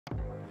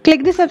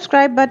Click the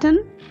subscribe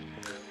button.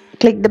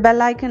 Click the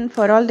bell icon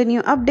for all the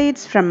new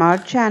updates from our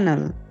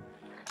channel.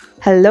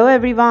 Hello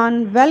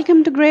everyone,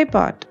 welcome to Grey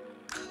Pot.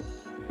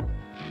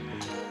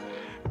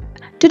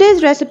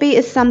 Today's recipe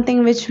is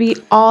something which we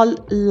all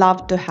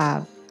love to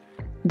have,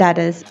 that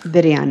is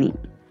biryani.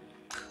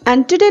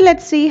 And today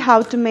let's see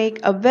how to make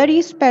a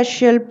very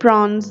special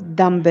prawns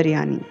dum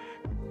biryani.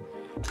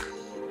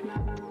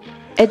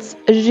 It's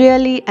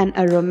really an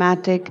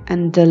aromatic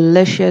and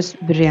delicious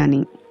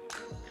biryani.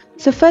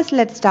 So first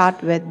let's start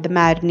with the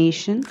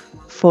marination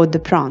for the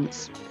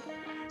prawns.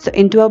 So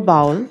into a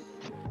bowl,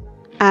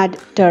 add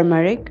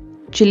turmeric,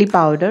 chili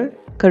powder,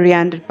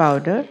 coriander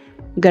powder,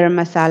 garam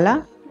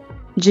masala,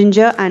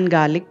 ginger and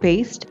garlic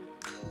paste,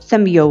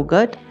 some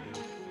yogurt,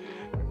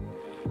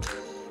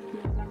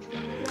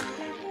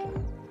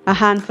 a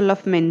handful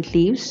of mint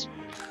leaves,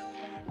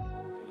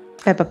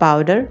 pepper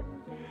powder,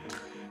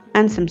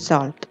 and some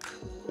salt.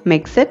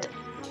 Mix it.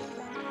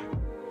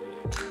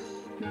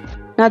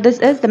 Now this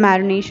is the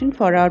marination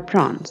for our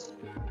prawns.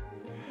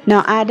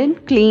 Now add in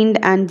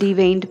cleaned and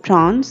deveined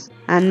prawns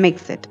and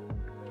mix it.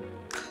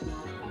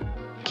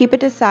 Keep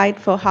it aside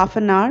for half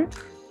an hour.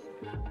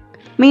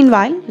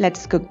 Meanwhile,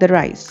 let's cook the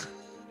rice.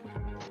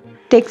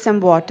 Take some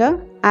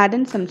water, add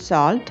in some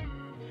salt,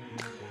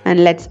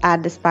 and let's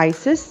add the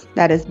spices,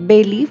 that is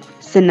bay leaf,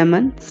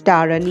 cinnamon,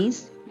 star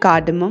anise,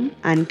 cardamom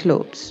and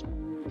cloves.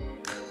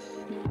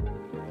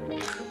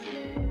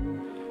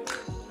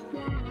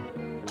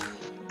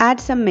 Add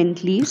some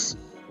mint leaves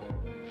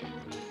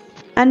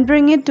and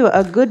bring it to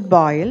a good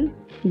boil.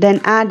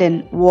 Then add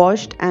in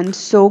washed and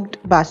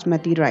soaked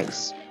basmati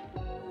rice.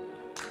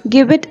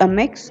 Give it a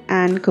mix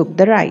and cook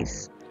the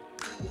rice.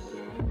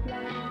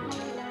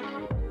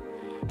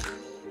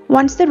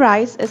 Once the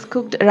rice is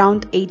cooked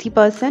around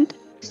 80%,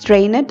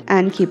 strain it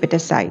and keep it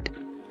aside.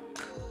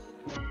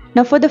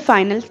 Now for the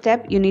final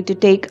step, you need to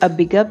take a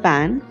bigger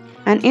pan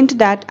and into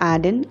that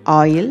add in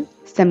oil,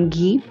 some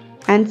ghee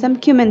and some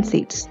cumin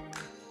seeds.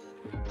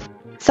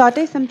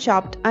 Saute some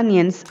chopped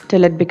onions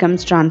till it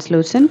becomes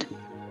translucent.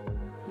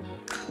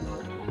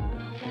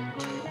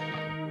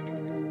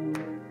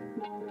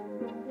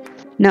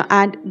 Now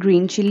add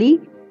green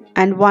chili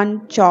and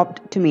 1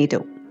 chopped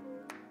tomato.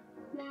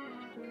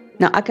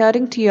 Now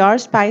according to your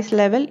spice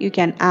level, you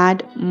can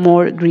add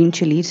more green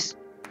chilies.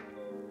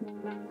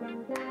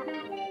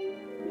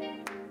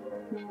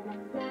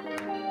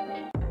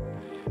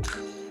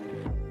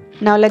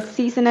 Now let's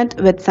season it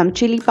with some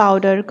chili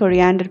powder,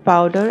 coriander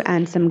powder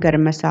and some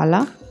garam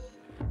masala.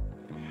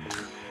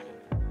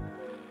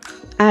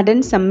 Add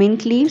in some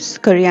mint leaves,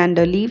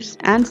 coriander leaves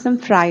and some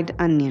fried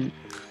onion.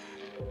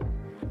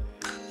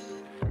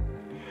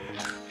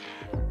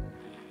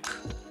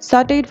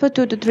 Saute it for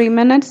 2 to 3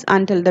 minutes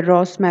until the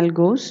raw smell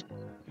goes.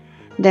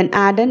 Then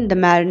add in the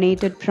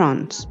marinated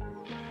prawns.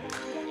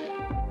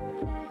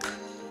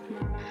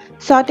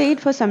 Saute it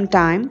for some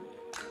time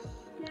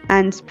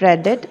and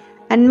spread it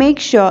and make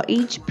sure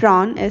each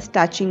prawn is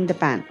touching the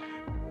pan.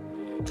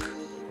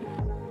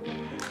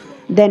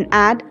 Then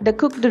add the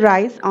cooked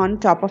rice on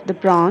top of the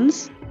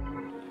prawns.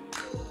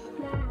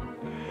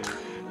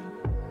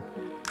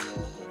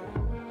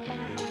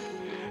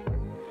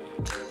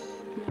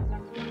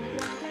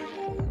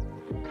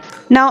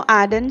 Now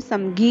add in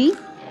some ghee,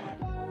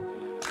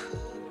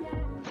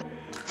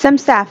 some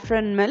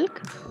saffron milk,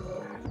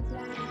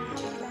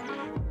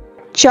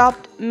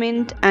 chopped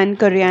mint and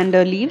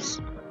coriander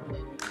leaves,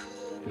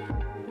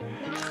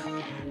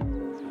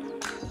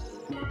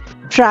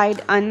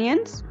 fried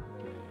onions.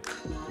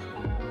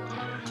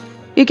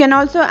 You can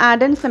also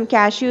add in some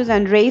cashews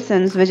and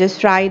raisins which is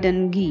fried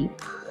in ghee.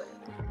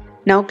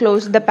 Now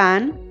close the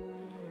pan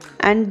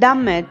and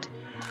dum it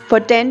for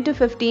 10 to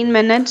 15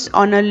 minutes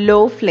on a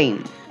low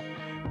flame.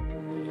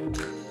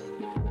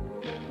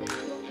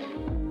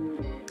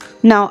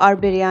 Now our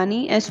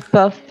biryani is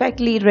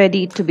perfectly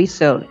ready to be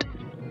served.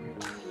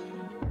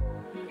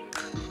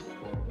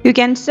 You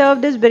can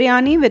serve this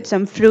biryani with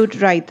some fruit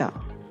raita.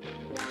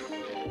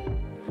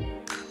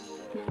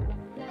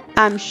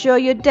 I'm sure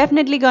you're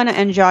definitely gonna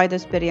enjoy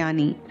this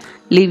biryani.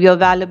 Leave your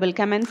valuable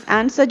comments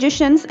and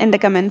suggestions in the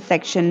comment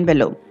section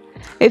below.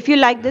 If you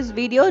like this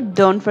video,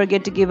 don't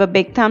forget to give a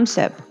big thumbs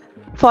up.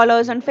 Follow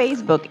us on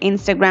Facebook,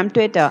 Instagram,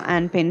 Twitter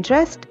and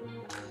Pinterest.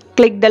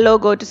 Click the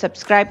logo to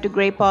subscribe to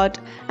Grey Pot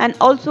and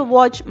also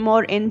watch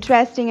more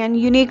interesting and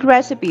unique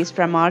recipes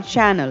from our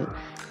channel.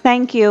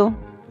 Thank you.